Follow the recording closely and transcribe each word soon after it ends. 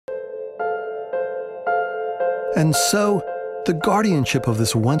And so, the guardianship of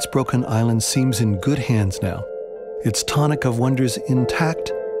this once broken island seems in good hands now, its tonic of wonders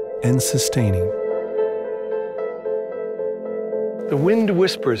intact and sustaining. The wind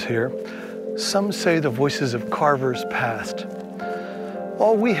whispers here. Some say the voices of carvers past.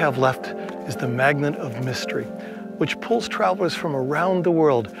 All we have left is the magnet of mystery, which pulls travelers from around the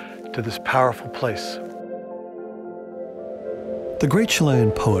world to this powerful place. The great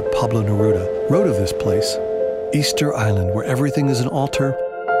Chilean poet Pablo Neruda wrote of this place, Easter Island, where everything is an altar,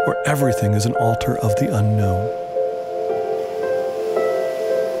 where everything is an altar of the unknown.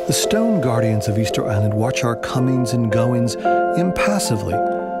 The stone guardians of Easter Island watch our comings and goings impassively,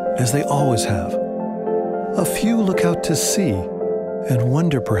 as they always have. A few look out to sea and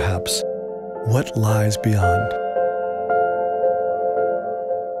wonder perhaps what lies beyond.